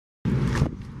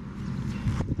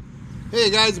Hey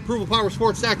guys,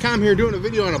 ApprovalPowersports.com here doing a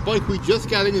video on a bike we just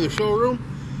got into the showroom.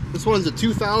 This one's a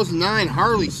 2009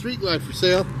 Harley Street Glide for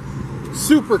sale.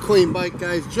 Super clean bike,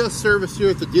 guys. Just serviced here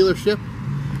at the dealership.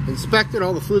 Inspected,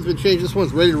 all the fluid's been changed. This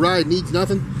one's ready to ride, needs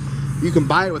nothing. You can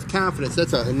buy it with confidence.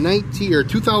 That's a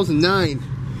 2009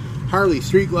 Harley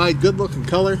Street Glide. Good looking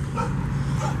color.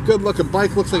 Good looking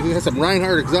bike. Looks like it has some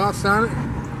Reinhardt exhaust on it.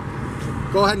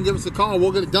 Go ahead and give us a call.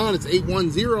 We'll get it done. It's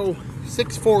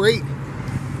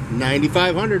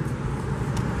 810-648-9500.